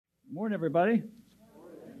Morning, everybody.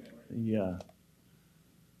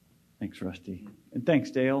 Thanks, Rusty, and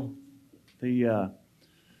thanks, Dale.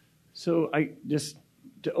 So I just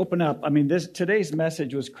to open up. I mean, today's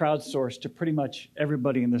message was crowdsourced to pretty much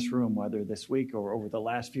everybody in this room, whether this week or over the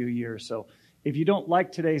last few years. So if you don't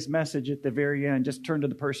like today's message at the very end, just turn to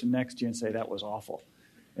the person next to you and say that was awful,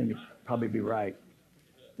 and you'll probably be right.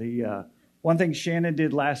 One thing Shannon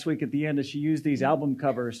did last week at the end is she used these album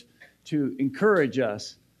covers to encourage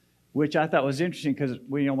us, which I thought was interesting because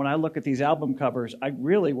when I look at these album covers,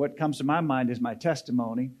 what comes to my mind is my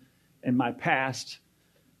testimony and my past.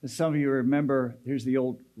 As some of you remember, here's the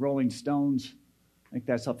old Rolling Stones. I think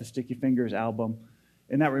that's off the Sticky Fingers album.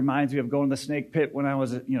 And that reminds me of going to the Snake Pit when I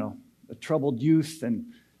was a troubled youth. And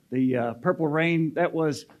the Purple Rain, that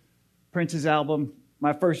was Prince's album.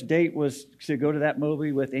 My first date was to go to that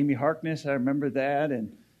movie with Amy Harkness. I remember that.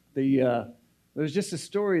 And there's just a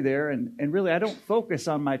story there, and really I don't focus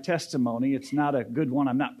on my testimony. It's not a good one.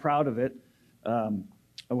 I'm not proud of it.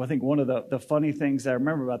 I think one of the funny things I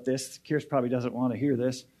remember about this, Kirst probably doesn't want to hear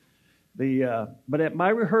this, but at my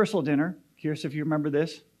rehearsal dinner, Kirst, if you remember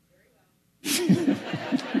this,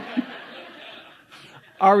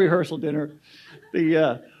 our rehearsal dinner,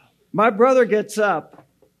 my brother gets up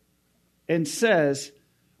and says,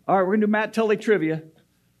 all right, we're going to do Matt Tully trivia,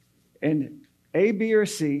 and A, B, or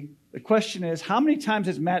C. The question is, how many times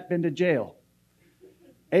has Matt been to jail?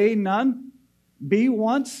 A, none. B,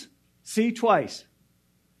 once. C, twice.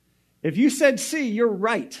 If you said C, you're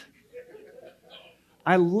right.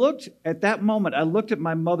 At that moment, I looked at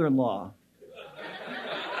my mother-in-law.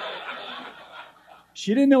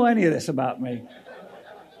 She didn't know any of this about me.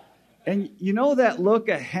 And you know that look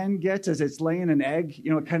a hen gets as it's laying an egg?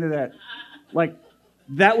 Kind of that,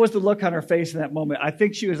 that was the look on her face in that moment. I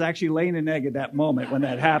think she was actually laying an egg at that moment when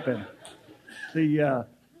that happened.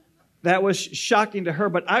 That was shocking to her,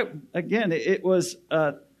 but it was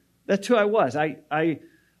that's who I was.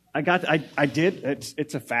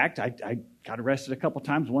 It's a fact. I got arrested a couple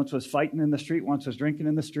times. Once was fighting in the street. Once was drinking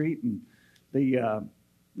in the street, and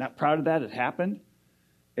not proud of that. It happened,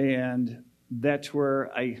 and that's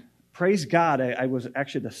where praise God. I was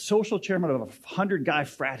actually the social chairman of a 100-guy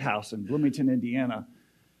frat house in Bloomington, Indiana.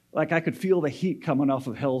 I could feel the heat coming off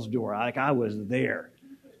of hell's door. I was there.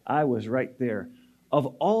 I was right there. Of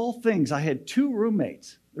all things, I had two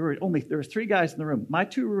roommates. There were three guys in the room. My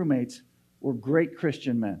two roommates were great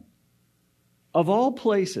Christian men. Of all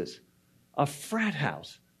places, a frat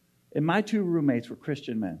house, and my two roommates were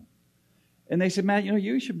Christian men. And they said, Matt,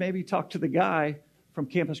 you should maybe talk to the guy from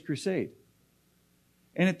Campus Crusade.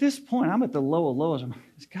 And at this point, I'm at the low of lows.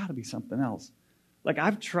 There's got to be something else.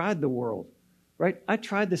 I've tried the world. Right? I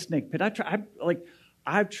tried the snake pit.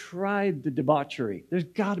 I've tried the debauchery. There's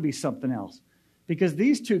got to be something else. Because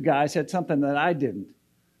these two guys had something that I didn't.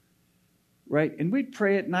 Right? And we'd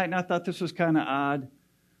pray at night, and I thought this was kind of odd.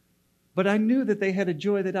 But I knew that they had a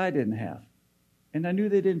joy that I didn't have. And I knew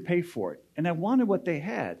they didn't pay for it. And I wanted what they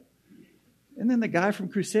had. And then the guy from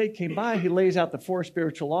Crusade came by. He lays out the 4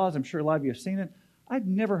 spiritual laws. I'm sure a lot of you have seen it. I'd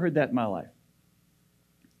never heard that in my life.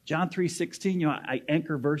 John 3:16, I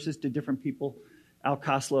anchor verses to different people. Al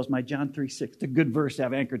Coslow is my John 3:6. It's a good verse to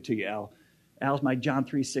have anchored to you, Al. Al's my John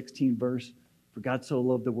 3:16 verse. For God so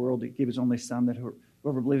loved the world, he gave his only son that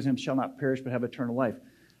whoever believes in him shall not perish but have eternal life.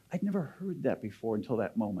 I'd never heard that before until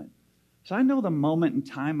that moment. So I know the moment in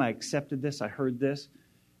time I accepted this, I heard this.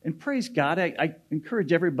 And praise God, I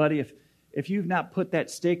encourage everybody, if you've not put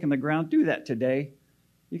that stake in the ground, do that today.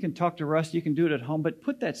 You can talk to Russ, you can do it at home, but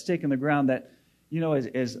put that stake in the ground that,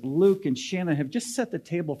 as Luke and Shannon have just set the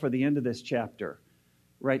table for the end of this chapter.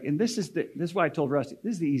 Right, and this is why I told Rusty,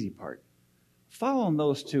 this is the easy part. Following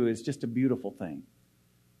those two is just a beautiful thing.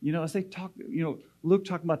 As they talk, Luke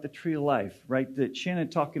talking about the tree of life, right? That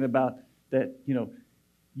Shannon talking about that,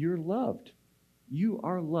 you're loved. You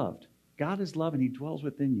are loved. God is love and he dwells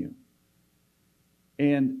within you.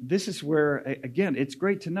 And this is where, again, it's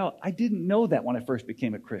great to know. I didn't know that when I first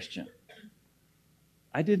became a Christian.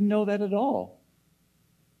 I didn't know that at all.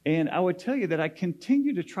 And I would tell you that I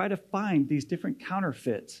continue to try to find these different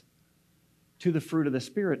counterfeits to the fruit of the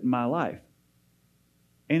Spirit in my life.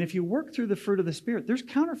 And if you work through the fruit of the Spirit, there's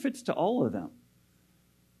counterfeits to all of them.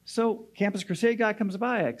 So, Campus Crusade guy comes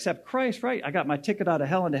by, I accept Christ, right? I got my ticket out of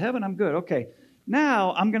hell into heaven, I'm good. Okay,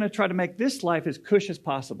 now I'm going to try to make this life as cush as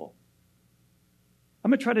possible. I'm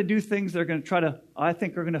going to try to do things that are going to I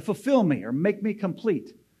think are going to fulfill me or make me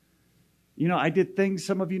complete. I did things,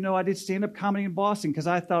 some of you know, I did stand-up comedy in Boston because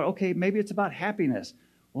I thought, okay, maybe it's about happiness.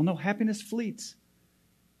 Well, no, happiness fleets.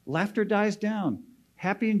 Laughter dies down.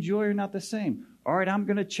 Happy and joy are not the same. All right, I'm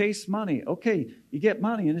going to chase money. Okay, you get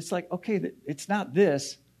money, and it's like, okay, it's not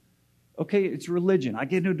this. Okay, it's religion. I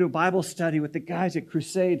get into a Bible study with the guys at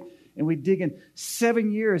Crusade, and we dig in.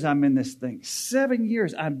 7 years I'm in this thing. 7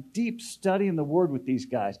 years I'm deep studying the Word with these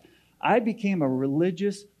guys. I became a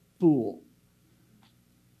religious fool.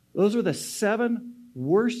 Those were the 7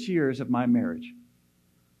 worst years of my marriage.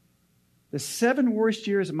 The 7 worst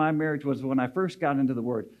years of my marriage was when I first got into the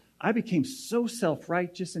Word. I became so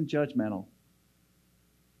self-righteous and judgmental.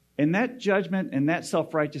 And that judgment and that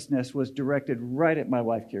self-righteousness was directed right at my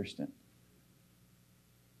wife, Kirsten.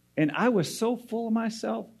 And I was so full of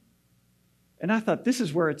myself. And I thought, this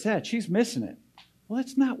is where it's at. She's missing it. Well,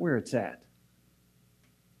 that's not where it's at.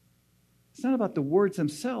 It's not about the words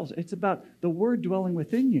themselves. It's about the Word dwelling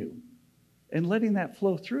within you and letting that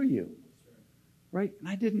flow through you. Right? And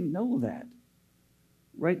I didn't know that.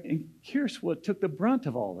 Right? And Kirsten took the brunt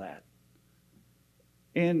of all that.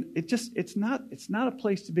 And it's not a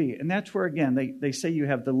place to be. And that's where, again, they say you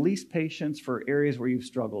have the least patience for areas where you've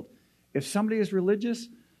struggled. If somebody is religious,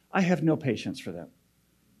 I have no patience for them.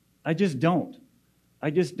 I just don't.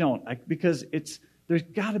 Because there's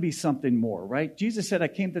got to be something more, right? Jesus said, I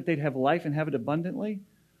came that they'd have life and have it abundantly.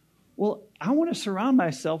 Well, I want to surround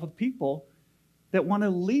myself with people that want to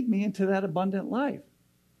lead me into that abundant life.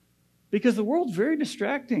 Because the world's very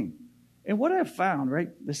distracting. And what I've found, right,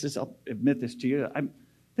 I'll admit this to you,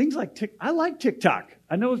 things like I like TikTok.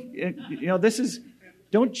 I know,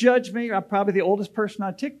 don't judge me. I'm probably the oldest person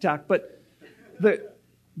on TikTok, but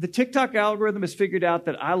the TikTok algorithm has figured out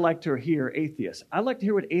that I like to hear atheists. I like to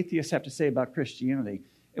hear what atheists have to say about Christianity.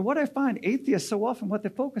 And what I find, atheists so often, what they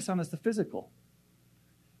focus on is the physical.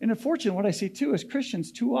 And unfortunately, what I see too is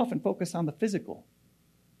Christians too often focus on the physical.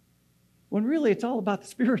 When really it's all about the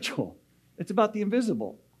spiritual. It's about the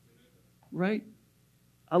invisible. Right?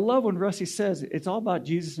 I love when Rusty says it's all about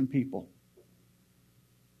Jesus and people.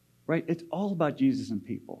 Right? It's all about Jesus and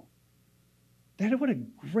people. What a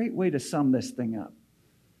great way to sum this thing up.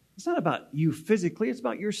 It's not about you physically, it's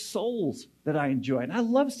about your souls that I enjoy. And I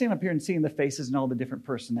love standing up here and seeing the faces and all the different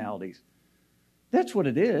personalities. That's what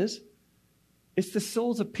it is. It's the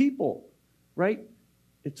souls of people, right?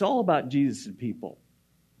 It's all about Jesus and people.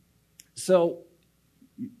 So,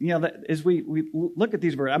 as we look at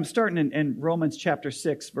these verses, I'm starting in Romans chapter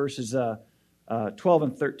 6, verses 12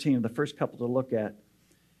 and 13, the first couple to look at.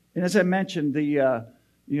 And as I mentioned,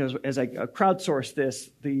 as I crowdsourced this,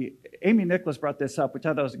 Amy Nicholas brought this up, which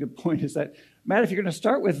I thought was a good point, is that, Matt, if you're going to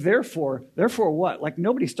start with therefore what? Like,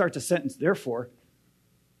 nobody starts a sentence, therefore,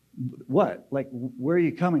 what? Like, where are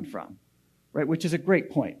you coming from? Right? Which is a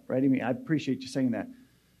great point, right? I mean, I appreciate you saying that.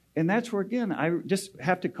 And that's where, again, I just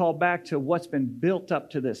have to call back to what's been built up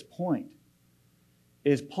to this point,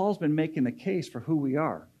 is Paul's been making the case for who we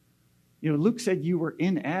are. Luke said you were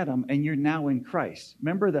in Adam and you're now in Christ.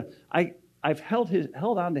 Remember, I've held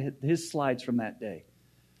on to his slides from that day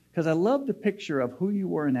because I love the picture of who you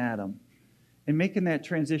were in Adam and making that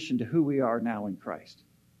transition to who we are now in Christ.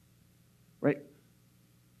 Right?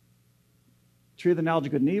 Tree of the knowledge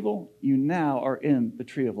of good and evil, you now are in the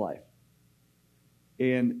tree of life.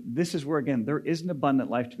 And this is where, again, there is an abundant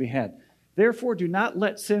life to be had. Therefore, do not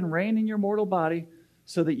let sin reign in your mortal body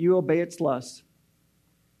so that you obey its lusts.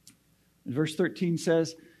 Verse 13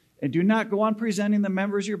 says, and do not go on presenting the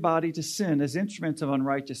members of your body to sin as instruments of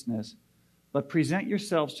unrighteousness, but present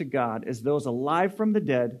yourselves to God as those alive from the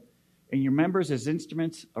dead, and your members as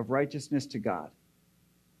instruments of righteousness to God.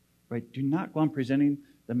 Right? Do not go on presenting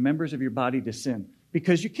the members of your body to sin,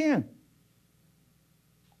 because you can.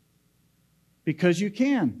 Because you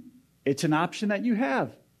can. It's an option that you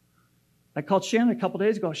have. I called Shannon a couple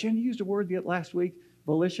days ago. Shannon, you used a word last week,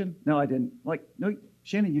 volition. No, I didn't. Like, no,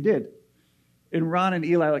 Shannon, you did. And Ron and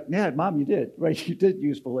Eli are like, yeah, Mom, you did. Right? You did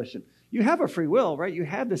use volition. You have a free will, right? You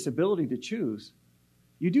have this ability to choose.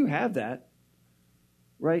 You do have that.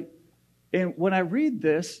 Right? And when I read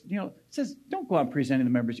this, it says, don't go on presenting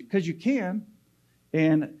the members, because you can.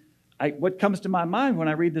 And what comes to my mind when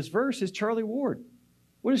I read this verse is Charlie Ward.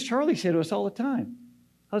 What does Charlie say to us all the time?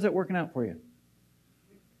 How's that working out for you?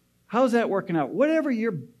 How's that working out? Whatever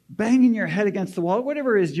you're banging your head against the wall,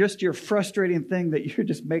 whatever is just your frustrating thing that you're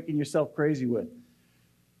just making yourself crazy with.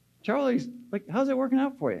 Charlie's like, how's that working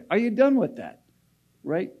out for you? Are you done with that?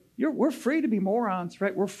 Right? We're free to be morons,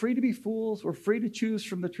 right? We're free to be fools. We're free to choose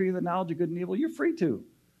from the tree of the knowledge of good and evil. You're free to.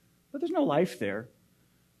 But there's no life there,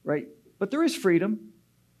 right? But there is freedom,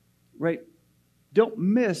 right? Don't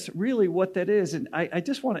miss really what that is. And I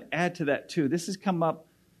just want to add to that too. This has come up.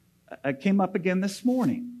 I came up again this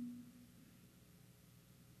morning.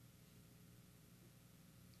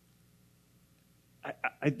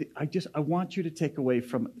 I want you to take away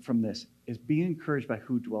from this is be encouraged by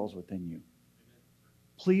who dwells within you.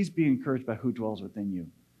 Please be encouraged by who dwells within you.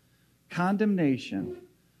 condemnation,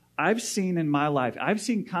 I've seen in my life, I've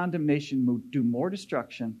seen condemnation do more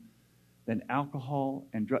destruction than alcohol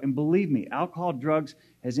and drugs. And believe me, alcohol, drugs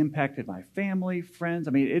has impacted my family, friends.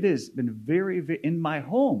 I mean, it has been very, in my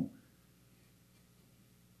home.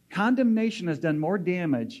 Condemnation has done more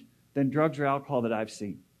damage than drugs or alcohol that I've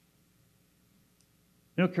seen.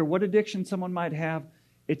 I don't care what addiction someone might have,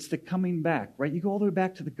 it's the coming back, right? You go all the way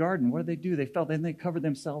back to the garden. What do? They felt, and they covered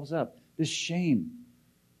themselves up. This shame,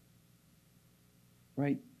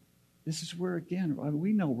 right? This is where, again,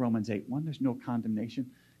 we know Romans 8:1, there's no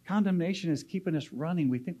condemnation. Condemnation is keeping us running.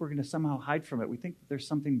 We think we're going to somehow hide from it. We think that there's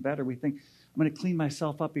something better. We think, I'm going to clean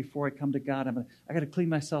myself up before I come to God. I got to clean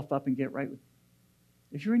myself up and get right with.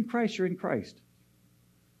 If you're in Christ, you're in Christ.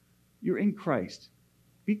 You're in Christ.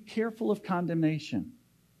 Be careful of condemnation.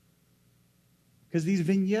 Because these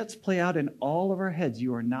vignettes play out in all of our heads.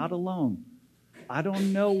 You are not alone. I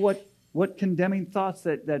don't know what condemning thoughts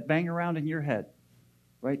that bang around in your head,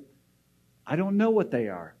 right? I don't know what they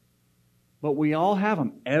are. But we all have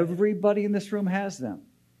them. Everybody in this room has them.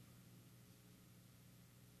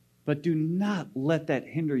 But do not let that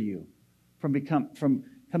hinder you from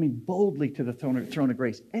coming boldly to the throne of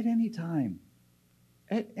grace at any time.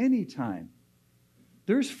 At any time.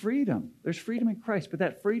 There's freedom. There's freedom in Christ, but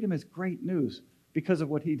that freedom is great news because of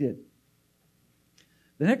what he did.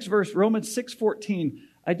 The next verse, Romans 6:14.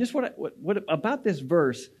 I just want to, what about this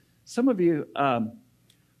verse, some of you,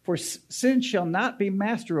 for sin shall not be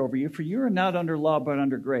master over you, for you are not under law but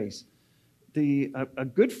under grace. A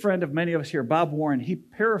good friend of many of us here, Bob Warren, he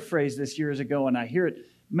paraphrased this years ago, and I hear it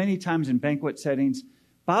many times in banquet settings.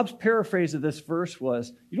 Bob's paraphrase of this verse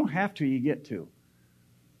was, you don't have to, you get to.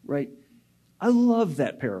 Right? I love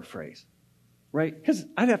that paraphrase. Right? Because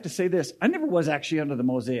I'd have to say this, I never was actually under the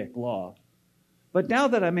Mosaic law. But now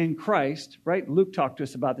that I'm in Christ, right? Luke talked to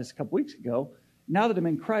us about this a couple weeks ago. Now that I'm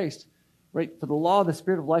in Christ, right, for the law of the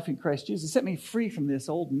Spirit of life in Christ Jesus set me free from this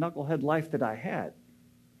old knucklehead life that I had.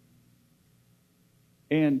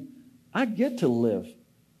 And I get to live,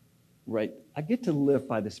 right? I get to live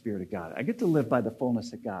by the Spirit of God. I get to live by the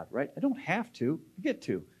fullness of God, right? I don't have to. I get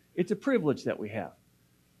to. It's a privilege that we have.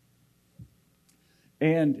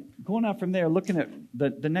 And going on from there, looking at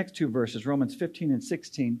the next two verses, Romans 15 and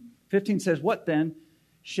 16. 15 says, what then?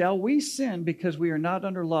 Shall we sin because we are not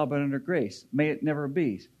under law but under grace? May it never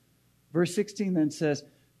be. Verse 16 then says,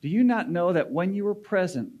 do you not know that when you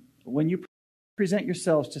present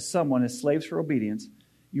yourselves to someone as slaves for obedience,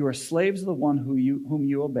 you are slaves of the one whom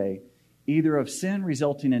you obey, either of sin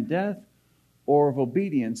resulting in death or of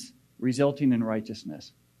obedience resulting in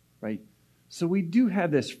righteousness, right? So we do have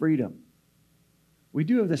this freedom. We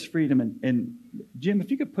do have this freedom. And Jim, if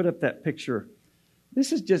you could put up that picture.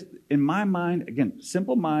 This is just, in my mind, again,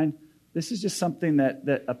 simple mind, this is just something that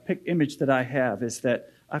a image that I have is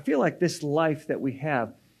that I feel like this life that we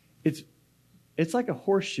have, it's like a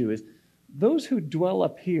horseshoe. It's those who dwell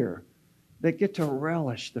up here that get to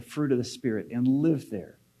relish the fruit of the Spirit and live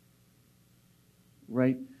there,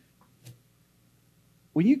 right?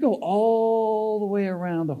 When you go all the way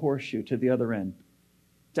around the horseshoe to the other end,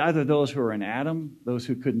 to either those who are in Adam, those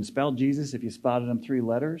who couldn't spell Jesus if you spotted them 3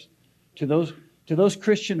 letters, to those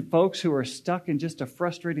Christian folks who are stuck in just a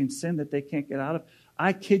frustrating sin that they can't get out of,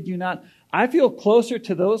 I kid you not, I feel closer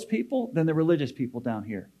to those people than the religious people down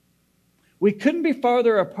here. We couldn't be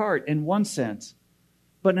farther apart in one sense,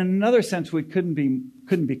 but in another sense, we couldn't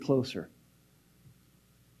be closer.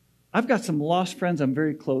 I've got some lost friends I'm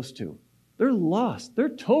very close to. They're lost. They're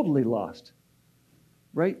totally lost,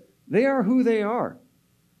 right? They are who they are,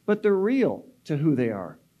 but they're real to who they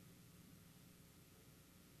are,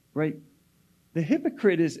 right? The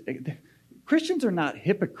hypocrite is, Christians are not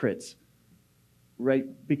hypocrites, right?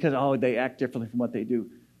 Because, they act differently from what they do.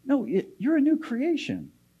 No, you're a new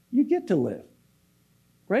creation. You get to live,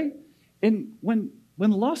 right? And when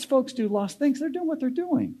lost folks do lost things, they're doing what they're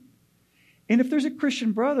doing. And if there's a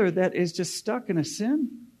Christian brother that is just stuck in a sin,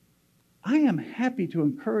 I am happy to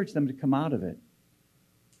encourage them to come out of it.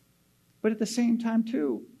 But at the same time,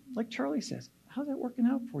 too, like Charlie says, how's that working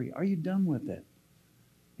out for you? Are you done with it?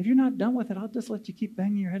 If you're not done with it, I'll just let you keep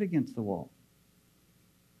banging your head against the wall.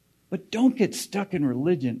 But don't get stuck in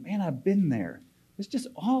religion. Man, I've been there. It's just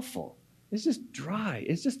awful. It's just dry.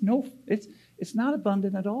 It's just it's not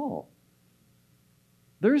abundant at all.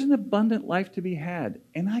 There's an abundant life to be had.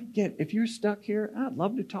 And I get, if you're stuck here, I'd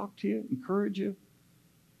love to talk to you, encourage you.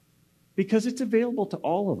 Because it's available to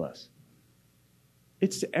all of us.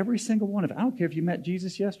 It's to every single one of us. I don't care if you met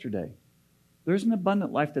Jesus yesterday. There's an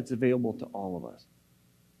abundant life that's available to all of us.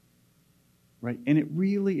 Right? And it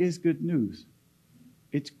really is good news.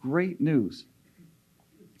 It's great news.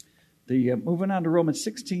 Moving on to Romans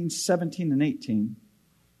 16, 17, and 18.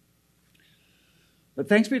 But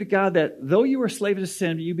thanks be to God that though you were slaves to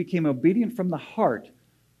sin, you became obedient from the heart,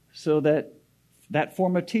 so that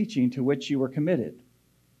form of teaching to which you were committed.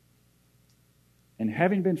 And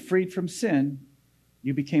having been freed from sin,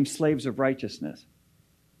 you became slaves of righteousness.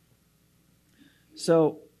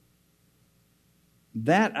 So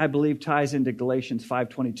that, I believe, ties into Galatians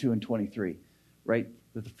 5:22 and 23, right?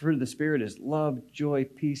 That the fruit of the Spirit is love, joy,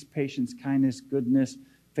 peace, patience, kindness, goodness,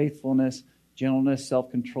 faithfulness, gentleness,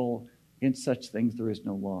 self-control. Against such things there is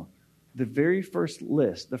no law. The very first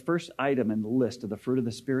list, the first item in the list of the fruit of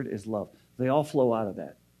the Spirit is love. They all flow out of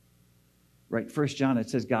that. Right? 1 John, it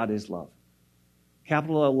says God is love.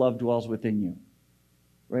 Capital L, love dwells within you.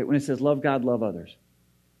 Right? When it says love God, love others.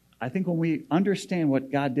 I think when we understand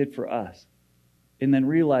what God did for us, and then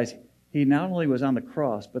realize He not only was on the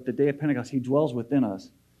cross, but the day of Pentecost, He dwells within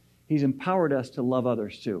us. He's empowered us to love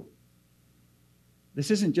others too.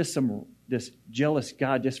 This isn't just this jealous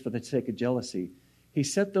God just for the sake of jealousy. He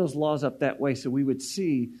set those laws up that way so we would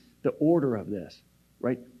see the order of this,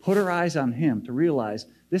 right? Put our eyes on Him to realize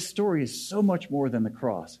this story is so much more than the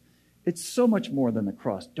cross. It's so much more than the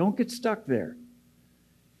cross. Don't get stuck there.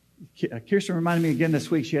 Kirsten reminded me again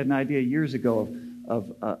this week, she had an idea years ago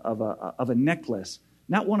of a necklace,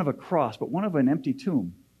 not one of a cross, but one of an empty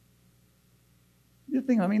tomb. You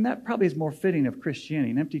think, that probably is more fitting of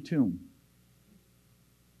Christianity, an empty tomb.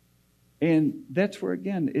 And that's where,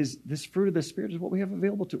 again, is this fruit of the Spirit is what we have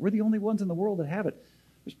available to. We're the only ones in the world that have it.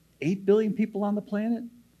 There's 8 billion people on the planet,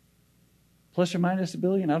 plus or minus a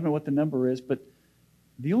billion. I don't know what the number is, but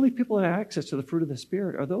the only people that have access to the fruit of the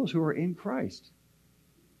Spirit are those who are in Christ.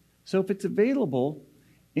 So if it's available,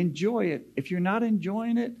 enjoy it. If you're not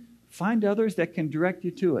enjoying it, find others that can direct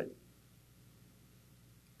you to it.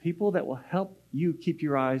 People that will help you keep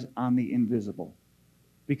your eyes on the invisible.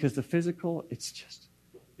 Because the physical, it's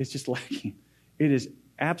just lacking. It is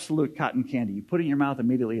absolute cotton candy. You put it in your mouth,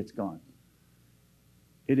 immediately it's gone.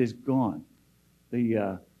 It is gone.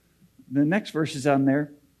 The next verse is on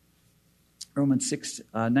there, Romans 6,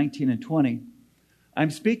 19 and 20. I'm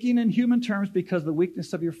speaking in human terms because of the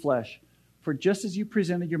weakness of your flesh. For just as you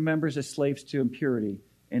presented your members as slaves to impurity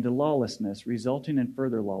and to lawlessness, resulting in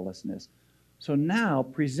further lawlessness, so now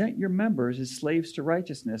present your members as slaves to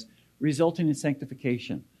righteousness, resulting in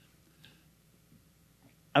sanctification.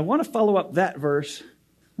 I want to follow up that verse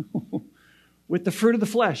with the fruit of the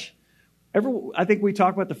flesh. I think we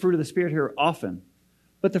talk about the fruit of the Spirit here often.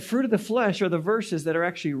 But the fruit of the flesh are the verses that are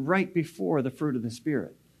actually right before the fruit of the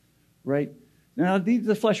Spirit. Right? Now, these of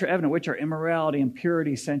the flesh are evident, which are immorality,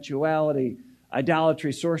 impurity, sensuality,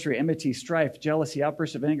 idolatry, sorcery, enmity, strife, jealousy,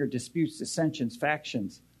 outbursts of anger, disputes, dissensions,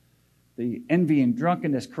 factions, the envy and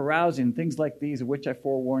drunkenness, carousing, things like these, of which I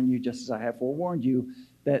forewarn you, just as I have forewarned you,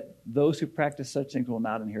 that those who practice such things will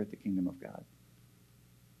not inherit the kingdom of God.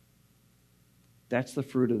 That's the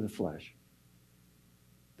fruit of the flesh.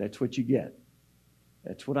 That's what you get.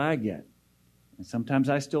 That's what I get. And sometimes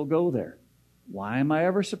I still go there. Why am I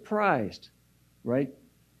ever surprised? Right?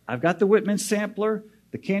 I've got the Whitman sampler.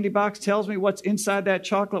 The candy box tells me what's inside that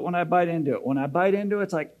chocolate when I bite into it. When I bite into it,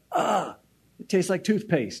 it's like, it tastes like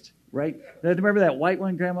toothpaste. Right? Remember that white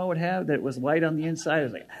one Grandma would have that was white on the inside? It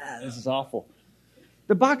was like, this is awful.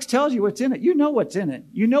 The box tells you what's in it. You know what's in it.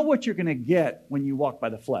 You know what you're going to get when you walk by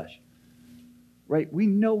the flesh. Right? We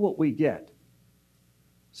know what we get.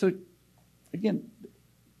 So, again,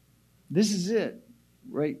 this is it.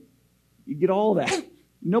 Right? You get all that.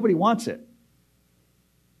 Nobody wants it.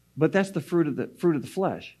 But that's the fruit of the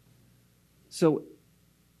flesh. So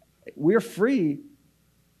we're free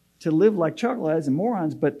to live like chocolate and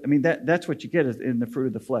morons, but that's what you get in the fruit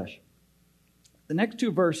of the flesh. The next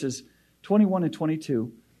two verses, 21 and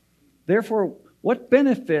 22. Therefore, what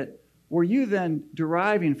benefit were you then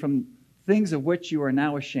deriving from things of which you are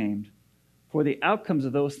now ashamed? For the outcomes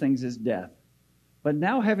of those things is death. But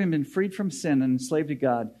now, having been freed from sin and enslaved to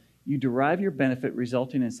God, you derive your benefit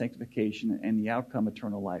resulting in sanctification and the outcome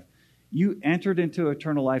eternal life. You entered into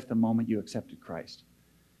eternal life the moment you accepted Christ.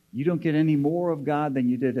 You don't get any more of God than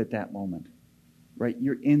you did at that moment. Right?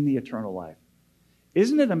 You're in the eternal life.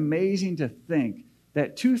 Isn't it amazing to think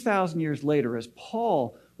that 2,000 years later, as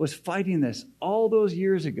Paul was fighting this all those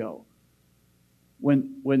years ago,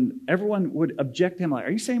 when everyone would object to him, like,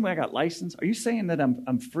 are you saying I got license? Are you saying that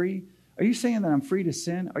I'm free? Are you saying that I'm free to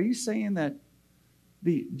sin? Are you saying that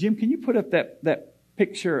Jim, can you put up that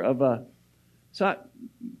picture of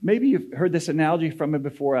maybe you've heard this analogy from me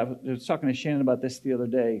before. I was talking to Shannon about this the other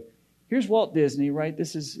day. Here's Walt Disney, right?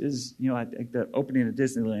 This is I think the opening of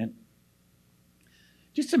Disneyland.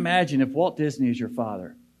 Just imagine if Walt Disney is your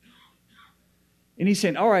father. And he's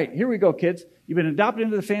saying, all right, here we go, kids. You've been adopted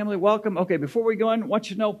into the family. Welcome. Okay, before we go in, I want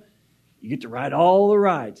you to know you get to ride all the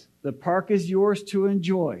rides. The park is yours to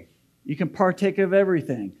enjoy. You can partake of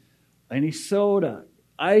everything. Any soda,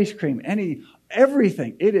 ice cream,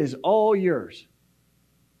 everything. It is all yours.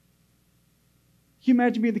 Can you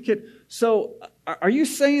imagine being the kid? So, are you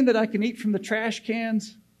saying that I can eat from the trash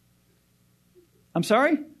cans? I'm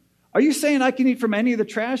sorry? Are you saying I can eat from any of the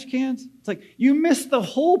trash cans? It's like, you missed the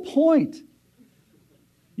whole point.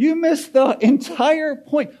 You missed the entire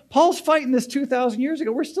point. Paul's fighting this 2,000 years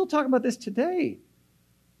ago. We're still talking about this today.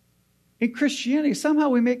 In Christianity, somehow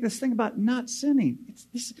we make this thing about not sinning.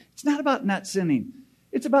 It's not about not sinning.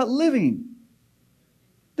 It's about living.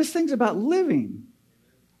 This thing's about living.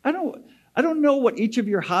 I don't know what each of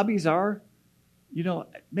your hobbies are. You know,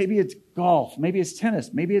 maybe it's golf, maybe it's tennis,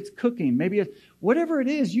 maybe it's cooking, maybe it's whatever it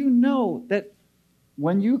is, you know that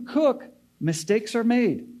when you cook, mistakes are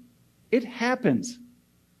made. It happens.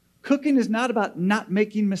 Cooking is not about not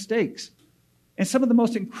making mistakes. And some of the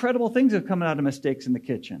most incredible things have come out of mistakes in the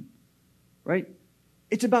kitchen, right?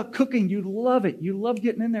 It's about cooking. You love it. You love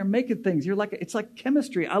getting in there, making things. It's like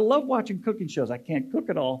chemistry. I love watching cooking shows. I can't cook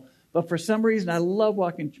at all, but for some reason, I love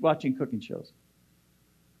watching cooking shows.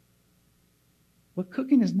 But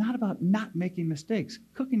cooking is not about not making mistakes.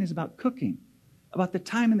 Cooking is about cooking, about the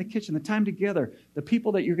time in the kitchen, the time together, the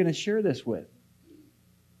people that you're going to share this with,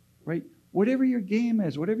 right? Whatever your game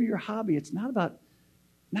is, whatever your hobby, it's not about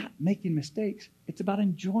not making mistakes. It's about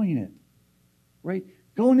enjoying it, right?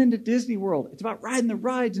 Going into Disney World, it's about riding the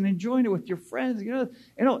rides and enjoying it with your friends.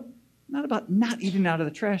 Not about not eating out of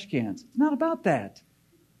the trash cans. It's not about that.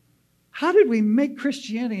 How did we make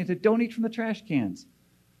Christianity into don't eat from the trash cans?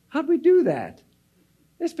 How did we do that?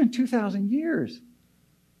 It's been 2,000 years.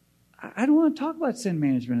 I don't want to talk about sin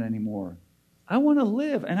management anymore. I want to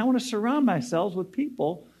live, and I want to surround myself with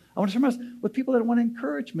people. I want to surround myself with people that want to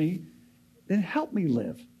encourage me and help me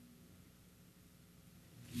live.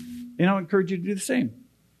 And I'll encourage you to do the same.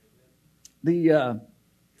 The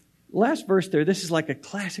last verse there, this is like a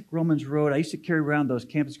classic Romans road. I used to carry around those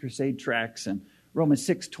Campus Crusade tracts, and Romans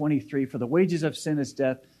 6:23, for the wages of sin is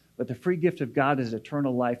death, but the free gift of God is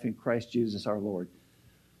eternal life in Christ Jesus our Lord.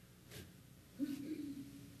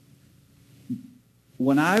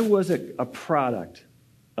 When I was a product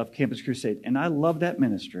of Campus Crusade, and I loved that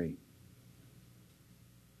ministry,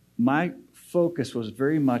 my focus was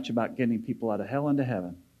very much about getting people out of hell into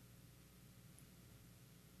heaven.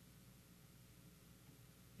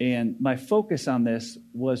 And my focus on this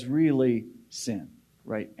was really sin,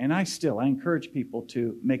 right? And I encourage people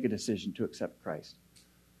to make a decision to accept Christ.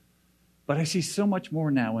 But I see so much more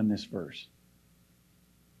now in this verse,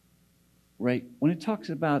 right? When it talks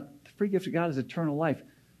about the free gift of God is eternal life,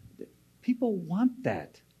 people want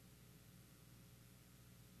that.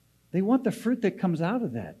 They want the fruit that comes out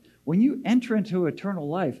of that. When you enter into eternal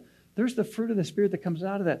life, there's the fruit of the Spirit that comes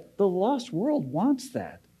out of that. The lost world wants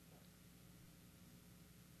that.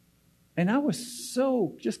 And I was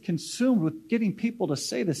so just consumed with getting people to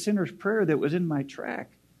say the sinner's prayer that was in my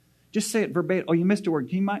track. Just say it verbatim. Oh, you missed a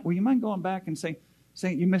word. Will you mind going back and saying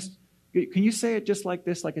you missed? Can you say it just like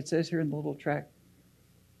this, like it says here in the little track?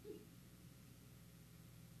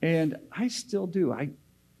 And I still do.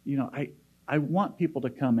 I want people to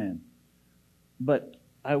come in, but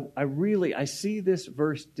I see this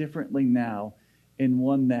verse differently now, in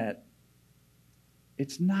one that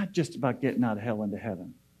it's not just about getting out of hell into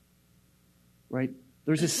heaven. Right?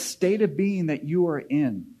 There's a state of being that you are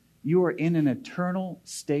in. You are in an eternal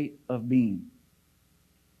state of being.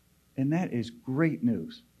 And that is great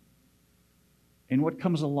news. And what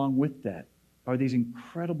comes along with that are these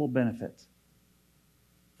incredible benefits.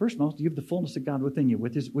 First of all, you have the fullness of God within you,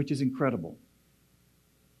 which is incredible.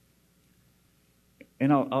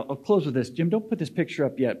 And I'll close with this. Jim, don't put this picture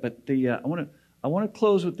up yet, but I want to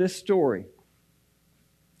close with this story.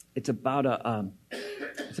 It's about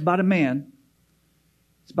a man.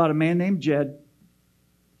 It's about a man named Jed.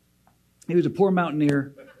 He was a poor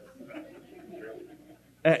mountaineer.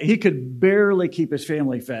 He could barely keep his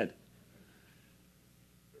family fed.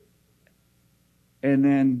 And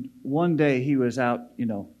then one day he was out,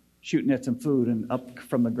 shooting at some food, and up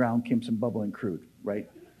from the ground came some bubbling crude, right?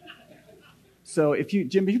 So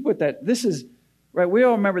Jim, if you put that, this is, right, we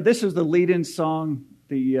all remember this was the lead-in song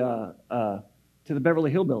to the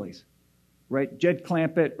Beverly Hillbillies. Right, Jed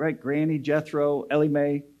Clampett, right, Granny, Jethro, Ellie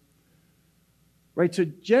Mae. Right, so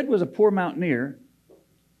Jed was a poor mountaineer.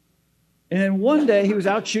 And then one day he was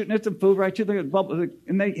out shooting at some food, right, to the bubble.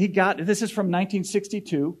 And this is from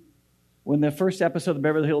 1962, when the first episode of the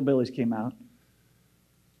Beverly Hillbillies came out.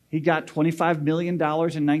 He got $25 million in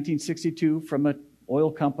 1962 from an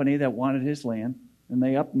oil company that wanted his land, and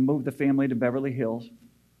they up and moved the family to Beverly Hills.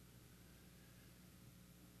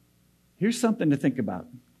 Here's something to think about.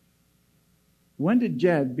 When did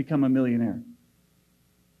Jed become a millionaire?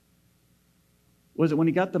 Was it when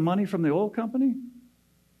he got the money from the oil company?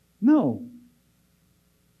 No.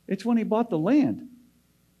 It's when he bought the land.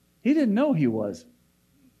 He didn't know he was.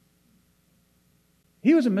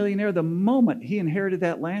 He was a millionaire the moment he inherited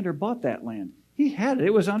that land or bought that land. He had it.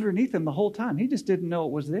 It was underneath him the whole time. He just didn't know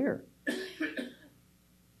it was there.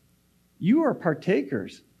 You are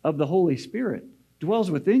partakers of the Holy Spirit,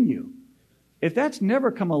 dwells within you. If that's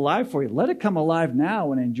never come alive for you, let it come alive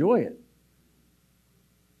now and enjoy it.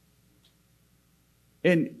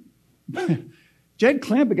 And Jed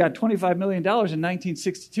Clampett got $25 million in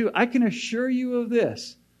 1962. I can assure you of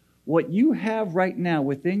this. What you have right now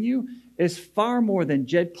within you is far more than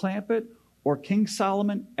Jed Clampett or King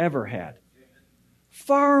Solomon ever had.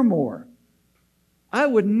 Far more. I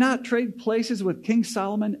would not trade places with King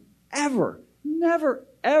Solomon ever. Never,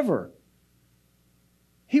 ever.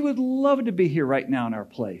 He would love to be here right now in our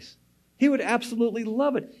place. He would absolutely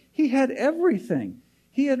love it. He had everything.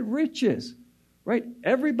 He had riches, right?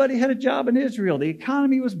 Everybody had a job in Israel. The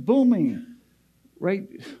economy was booming, right?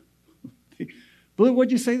 Blue,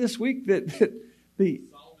 what'd you say this week? That the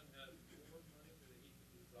Solomon had more money than he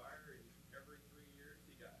could desire, and every 3 years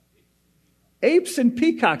he got apes and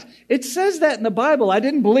peacocks. It says that in the Bible. I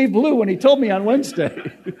didn't believe Blue when he told me on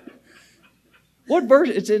Wednesday. What verse?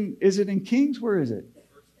 Is it in Kings? Where is it?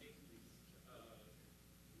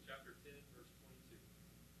 Chapter 10, verse 22.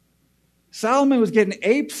 Solomon was getting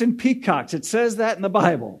apes and peacocks. It says that in the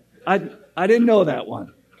Bible. I didn't know that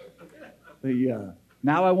one.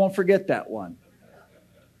 Now I won't forget that one.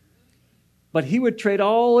 But he would trade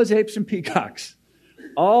all his apes and peacocks,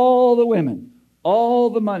 all the women, all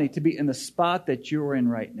the money to be in the spot that you're in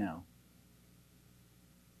right now.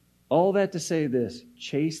 All that to say this: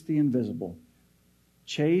 chase the invisible.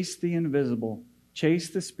 Chase the invisible. Chase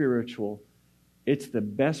the spiritual. It's the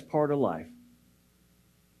best part of life.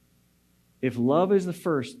 If love is the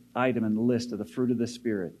first item in the list of the fruit of the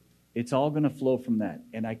Spirit, it's all going to flow from that.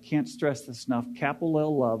 And I can't stress this enough. Capital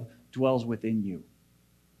L love dwells within you.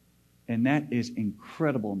 And that is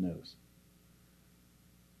incredible news.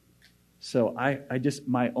 So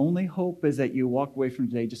my only hope is that you walk away from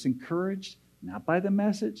today just encouraged, not by the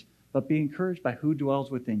message, but be encouraged by who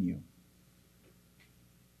dwells within you.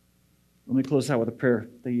 Let me close out with a prayer.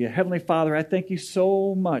 The Heavenly Father, I thank you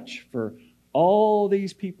so much for all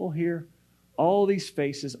these people here, all these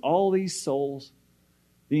faces, all these souls,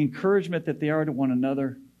 the encouragement that they are to one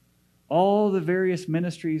another, all the various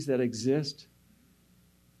ministries that exist.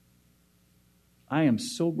 I am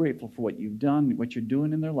so grateful for what you've done, what you're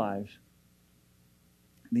doing in their lives,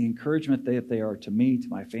 the encouragement that they are to me, to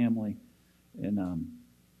my family, and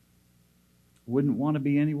wouldn't want to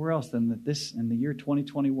be anywhere else than this in the year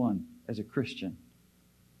 2021 as a Christian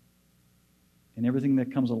and everything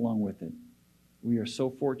that comes along with it. We are so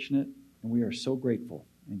fortunate and we are so grateful.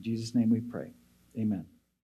 In Jesus' name we pray. Amen.